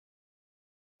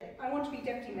I want to be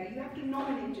deputy mayor, you have to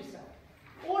nominate yourself.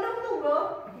 All over the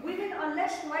world, women are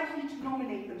less likely to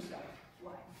nominate themselves.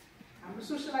 Why? हाम्रो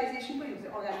socialization पनि हुन्छ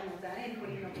अगाडि नजाने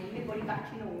बढी नबोल्ने बढी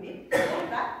बाठी नहुने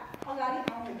अगाडि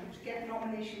आउने to get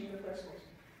nomination in the first place.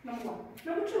 Number 1.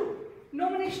 Number 2,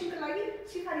 nomination को लागि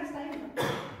सिफारिस चाहिन्छ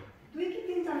 2 कि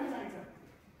 3 जना चाहिन्छ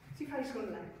सिफारिस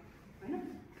गर्नु लागि हैन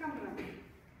काम गर्न.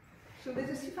 So there's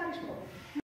a sifaris problem.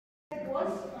 It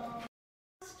was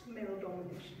first male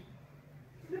domination.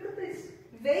 Look at this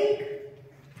vague,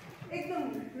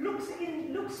 looks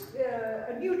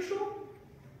neutral.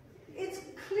 It's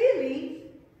clearly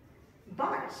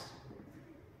biased.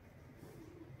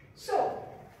 So,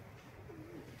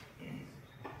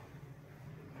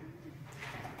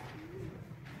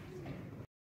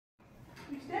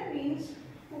 which then means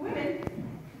for women,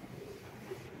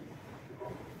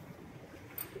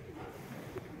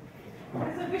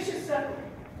 it's a vicious circle.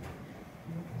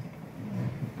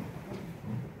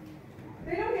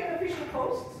 They don't get official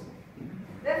posts,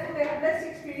 therefore they have less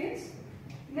experience.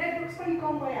 Networks पनि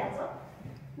कम भइहाल्छ.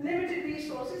 Limited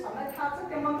resources, हामीलाई थाहा छ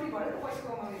त्यो मन्त्री भएर त पैसा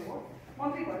कमाउने हो,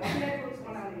 मन्त्री भएर त नेटवर्क्स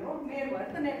बनाउने हो, मेयर भएर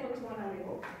त नेटवर्क्स बनाउने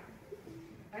हो,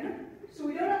 हैन? So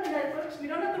we don't have the networks, we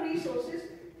don't have the resources.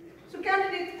 So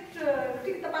candidate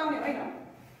ticket त पाउने होइन.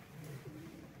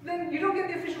 Then you don't get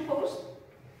the official post.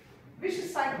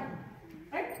 Vicious cycle,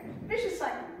 right? Vicious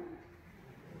cycle.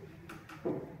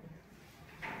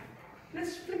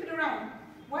 Let's flip it around.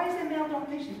 Why is there male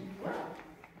domination? Well,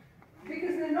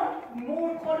 because they're not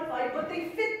more qualified, but they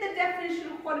fit the definition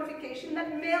of qualification that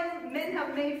men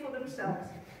have made for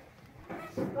themselves.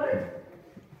 Got it?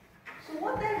 So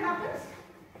what then happens?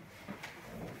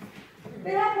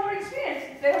 They have more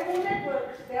experience, they have more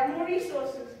networks, they have more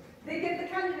resources, they get the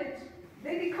candidates,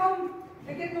 they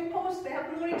get more posts, they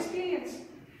have more experience.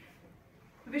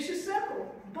 Vicious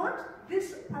circle. But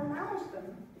this allows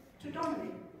them to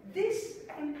dominate. This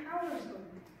empowers them.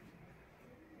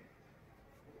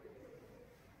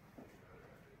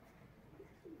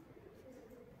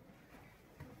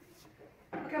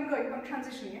 Okay, I'm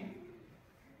transitioning.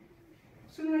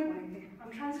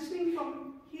 I'm transitioning from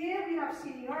here we have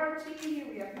seniority, here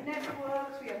we have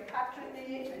networks, we have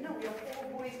patronage, I know we have all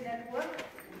boys network.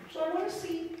 So I want to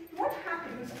see what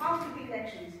happens after the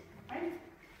elections, right?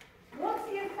 What's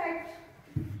the effect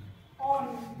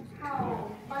on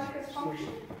how markets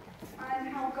function and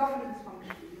how governments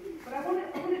function? But I want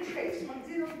to trace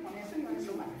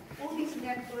all these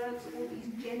networks, all these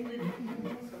gendered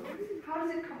rules. How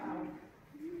does it come out?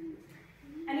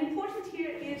 And important here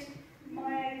is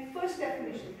my first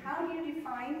definition. How do you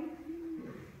define?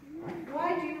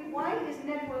 Why is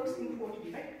networks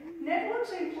important? Right?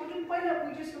 Networks are important. Why not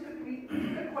we just look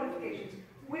at qualifications?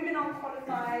 Women are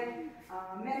qualified.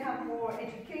 Men have more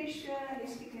education. They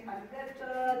speak Nepali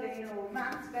better. They know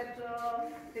maths better.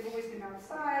 They've always been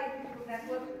outside. People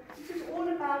network. This is all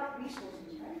about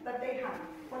resources, right? That they have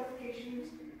qualifications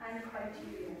and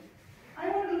criteria. I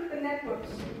want to look at the networks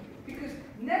because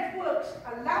networks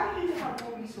allow you to have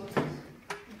more resources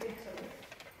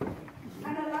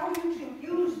and allow you to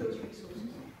use those resources.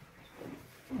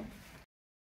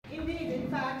 Indeed, in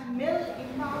fact, male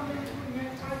empowerment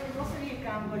कसरी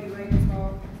काम गरिरहेको छ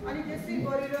अनि त्यसै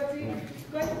गरेर चाहिँ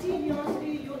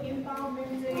continuously यो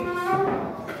empowerment चाहिँ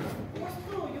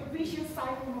कस्तो यो vicious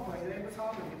cycle-मा भइरहेको छ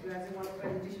भन्ने कुरा चाहिँ मलाई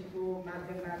प्रेजेन्टेसनको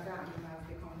माध्यमबाट हामीलाई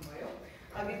देखाउनु भयो.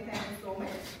 Again, thank you so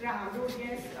much. र हाम्रो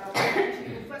यस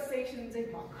प्रेजेन्टेसनको फर्स्ट सेक्सन चाहिँ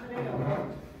भर्खरै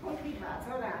कम्प्लिट भएको छ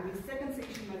र हामी सेकेन्ड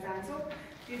सेक्सनमा जान्छौँ.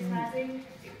 त्यसमा चाहिँ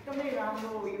एकदमै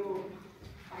राम्रो यो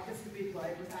पार्टिसिपेट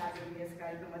भएको छ आजको यस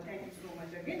कार्यक्रममा. Thank you so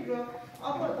much again. र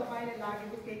अब तपाईँलाई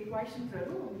लागेको केही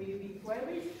क्वेसन्सहरू मेबी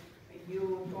क्वेरिज यो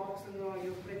टकसँग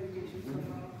यो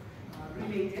प्रेजेन्टेसनसँग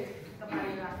रिलेटेड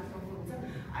तपाईँले राख्न सक्नुहुन्छ.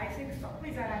 आई थिङ्क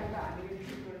सबैजनाको त हामीले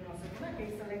रिसिभ गर्न नसक्दैन,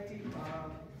 केही सेलेक्टिभ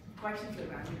क्वेसन्सहरू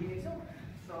हामी लिनेछौँ.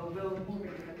 So will move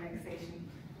into the next session.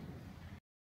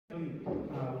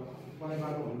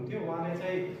 पढेबाको हुनुहुन्थ्यो उहाँले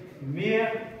चाहिँ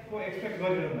मेयरको एक्सपेक्ट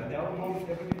गरिरहनु भएको थियो. अब म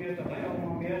डेपुटी मेयर त भयो, अब म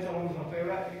मेयर चलाउनु सक्छु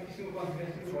एउटा एक किसिमको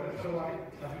कन्फिडेन्स भयो. तर उहाँले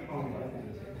ट्राफिक पाउनु भयो.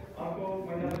 अर्को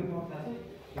पहिला पनि म थाहा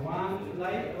छ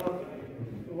उहाँलाई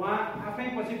उहाँ आफै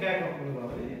पछि ब्याकअप हुनुभयो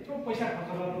भने यत्रो पैसा खर्च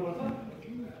गर्नुपर्छ,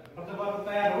 खर्च गर्न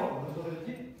तयार हो भनेर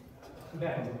सोचेपछि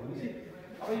ब्याकअप हो भनेपछि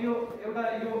अब यो एउटा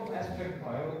यो एस्पेक्ट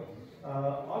भयो.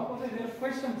 अर्को चाहिँ मेरो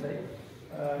क्वेसन चाहिँ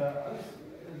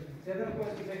जेनरल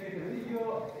क्वेसन चाहिँ के थियो भने यो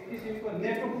एक किसिमको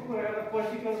नेटवर्कको कुरा एउटा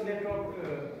पोलिटिकल नेटवर्क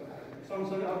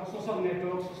सँगसँगै अब सोसल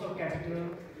नेटवर्क, सोसल क्यापिटल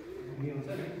भन्ने हुन्छ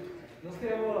नि. जस्तै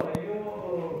अब यो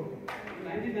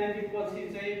 1990 पछि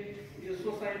चाहिँ यो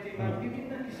सोसाइटीमा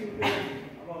विभिन्न किसिमको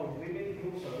अब विभिन्न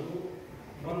ग्रुप्सहरू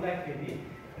बन्दाखेरि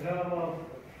र अब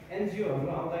एनजिओहरू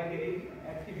आउँदाखेरि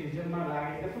एक्टिभिजममा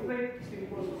लागेका थुप्रै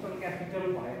किसिमको सोसल क्यापिटल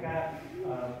भएका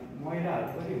महिलाहरू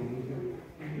पनि हुनुहुन्थ्यो।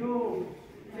 यो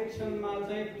इलेक्सनमा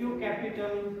चाहिँ त्यो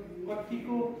क्यापिटल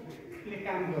कतिकोले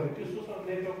काम गर्यो, त्यो सोसल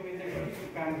नेटवर्कले चाहिँ कतिको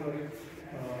काम गर्यो,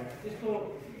 त्यस्तो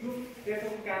यो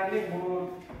नेटवर्ककारले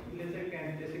मले चाहिँ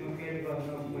क्यान्डिडेसीमा क्लियर गर्न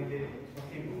मैले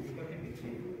सकेको कति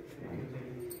भित्रै।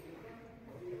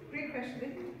 Great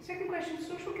question. Second question,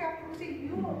 social capital चाहिँ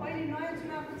यो अहिले नयाँ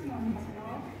चुनावको चाहिँ भन्नु छैन।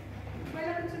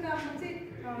 पहिलाको चुनावमा चाहिँ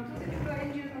जो चाहिँ ठुलो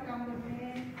एनजिओमा काम गर्ने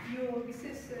यो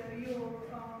विशेष यो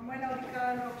महिला अधिकार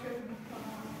रक्षक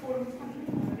फोरम छ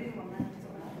नि भन्दा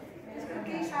त्यसको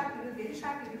केही साथीहरू धेरै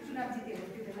साथीहरू चुनाव जितेको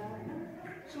त्यो बेला होइन।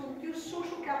 सो त्यो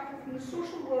सोसल क्यापिटल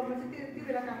सोसल वर्कमा चाहिँ त्यो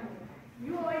बेला काम गर्यो।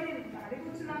 यो अहिले हालेको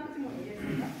चुनावको चाहिँ म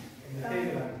हेर्दैन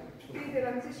त्यही बेला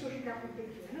चाहिँ सोसल क्यापिटल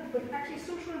देखियो होइन। But actually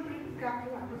social and political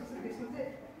capital हाम्रो त्यसमा चाहिँ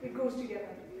इट गोज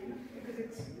टुगेदर होइन, because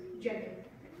it's gender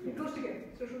it goes together.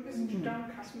 Social this down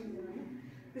खास मिल्दैन होइन।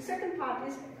 द सेकेन्ड पार्ट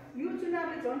इज यो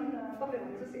चुनावले झन् तपाईँले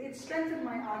भने जस्तै इट स्ट्रेन्थन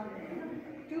माई आर्गुमेन्ट होइन।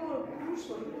 त्यो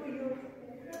पुरुषहरूको यो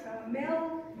मेल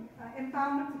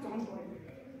एम्पावरमेन्ट झन् भयो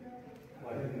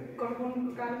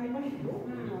गठबन्धनको कारणले पनि हो।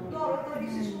 तर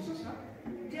विशेष सोच्नुहोस् न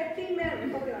डेप्टी मेयरहरू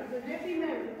तपाईँहरू डेप्टी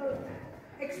मेयरहरू त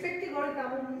एक्सपेक्टै गरेको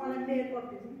अब मलाई मेयर पद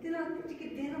दिन्छ तिनीहरू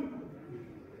टिकट दिएन नि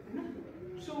होइन।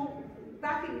 सो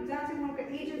बाँकी जहाँ चाहिँ उहाँको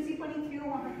एजेन्सी पनि थियो,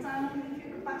 उहाँको चाहना पनि थियो,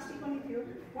 क्यापासिटी पनि थियो,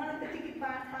 उहाँलाई त टिकट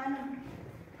पाएन।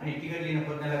 अनि टिकट लिन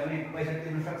खोज्नेलाई पनि पैसा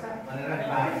तिर्न सक्छ भनेर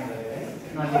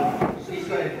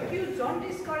त्यो झन्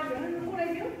डिस्करेज होइन। मलाई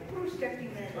यो पुरुष deputy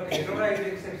mayor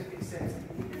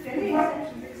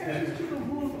exceptions to the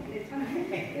rule. If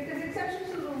there's exceptions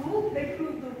to the rule, they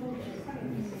prove the rule.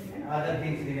 Other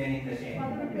things remaining the same.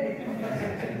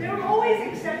 There are always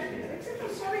exceptions.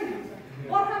 Exceptions, sorry.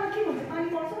 What happened to you?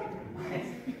 Money also?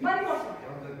 Money also?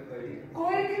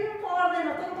 Going in for them.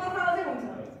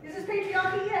 This is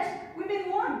patriarchy, yes. Women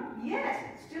won, yes.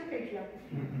 Still patriarchy.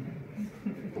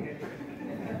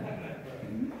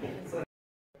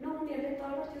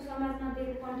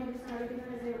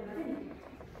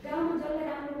 गाउँमा जसले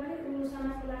राम्रो गरे ऊ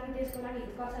समाजको लागि देशको लागि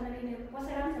हित गर्छ भने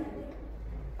कसै राम्रो छैन।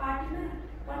 पार्टीमा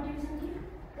कन्ट्रिब्युसन के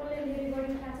कसले धेरै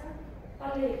बढी खान्छ,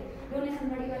 कसले डोनेसन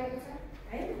बढी गरेको छ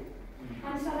होइन,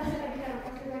 अनि सदस्यका विचार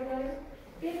कसले बढी गर्यो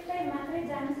त्यसलाई मात्रै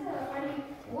जान्छ। अनि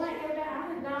उहाँ एउटा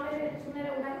आफ्नो गाउँले सुनेर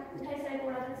उठाइसकेको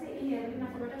वडा चाहिँ यिनीहरूले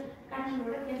माथिबाट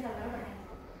काठमाडौँबाट क्यान्सल गरेर पठायो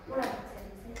वडा।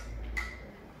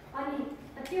 अनि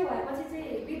त्यो भएपछि चाहिँ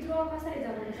विद्रोह कसरी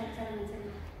जमाउन सक्छ भन्छ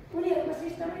उनीहरूको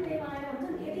सिस्टमै त्यही बनाएर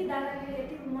हुन्छ नि। यति दादागिरी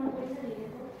यति मनोपोलिस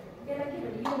हिँडेको त्यसलाई के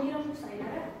भन्ने यो निरङ्कुश छैन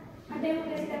र।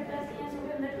 डेमोक्रेसीका कुरा चाहिँ यहाँ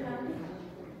सबैभन्दा ठुलो नि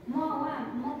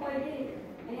म पहिले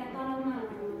यहाँ तनहुमा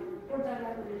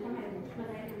कोटदरबार भन्ने ठाउँमा हेर्नुमा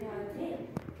जाँदाखेरि थिएँ।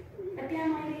 त्यहाँ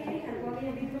मैले यही खालको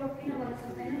यहाँ विद्रोह किन गर्न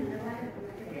सक्दैन भनेर उहाँले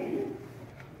भन्नुभएको थिएँ होइन।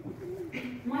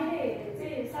 मैले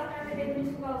चाहिँ सरकारले दिएको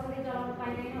निःशुल्क औषधि चलाउनु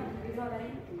पाइँदैन भनेर विद्रोह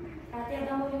गरेँ। त्यहाँ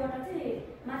दमौलीबाट चाहिँ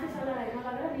माथि सल्लाहमा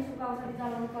लगेर निःशुल्क औषधि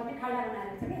चलाउनु पर्ने खाल्डा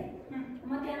बनाएर छ कि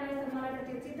म त्यहाँ गएर मलाई त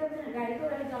त्यो चित्त पनि गाडीको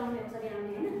गाडी चलाउने औषधि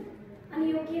आउने होइन। अनि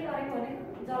यो के गरेको भनेको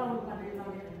जलाउनु पर्ने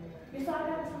लगेर यो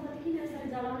सरकारको सम्पत्ति किन यसरी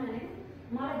जलाउने भनेको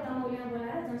मलाई दमौलीमा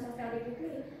बोलाएर जनस्वास्थ्य अधिकृतले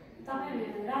तपाईँ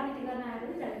राजनीति गर्न आएको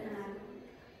कि जारी खान आएको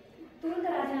तुरुन्त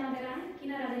राजीनामा दिएर आएँ।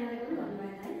 किन राजीनामा दिएको पनि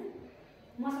भन्नुभएन होइन।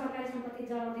 म सरकारी सम्पत्ति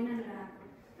जलाउँदिनँ भनेर आएको।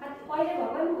 पहिले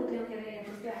भगवान् म उद्योग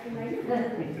हेरेको आफूलाई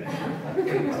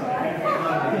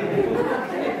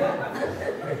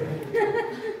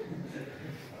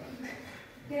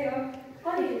त्यही हो।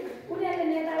 अनि उनीहरूले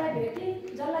नेतालाई भेटे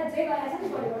जसलाई जे गराएछ नि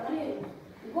बढीबाट अनि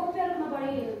गोप्य रूपमा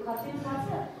बढी खर्चिनु पर्छ।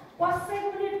 कसैको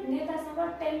पनि नेतासँग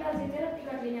टेन्डर जितेर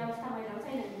टिकट लिने अवस्था महिलाको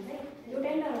छैन भने चाहिँ यो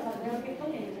टेन्डर हो सर केही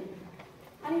पनि होइन।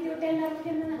 अनि त्यो टेन्डर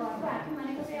खेल्दैन घरको हाकिम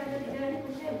भनेको चाहिँ अझ भित्र नै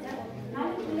खुसी हुन्छ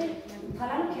नाले उसले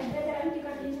फलानु खेल्दै पनि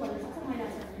टिकट लिन्छ भन्न सक्छ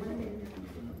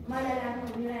महिलाले आफ्नो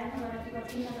मेरो आफ्नो गरेर टिकट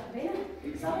किन्न सक्दैन।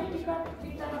 सबै टिकट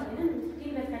वितरण होइन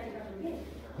किनबेचका टिकट हो कि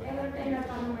एउटा टेन्डर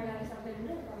पाउनु महिलाले सक्दैन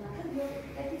र यो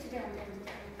यति छिटै हुन्छ।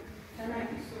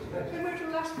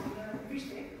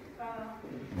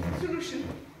 Solution.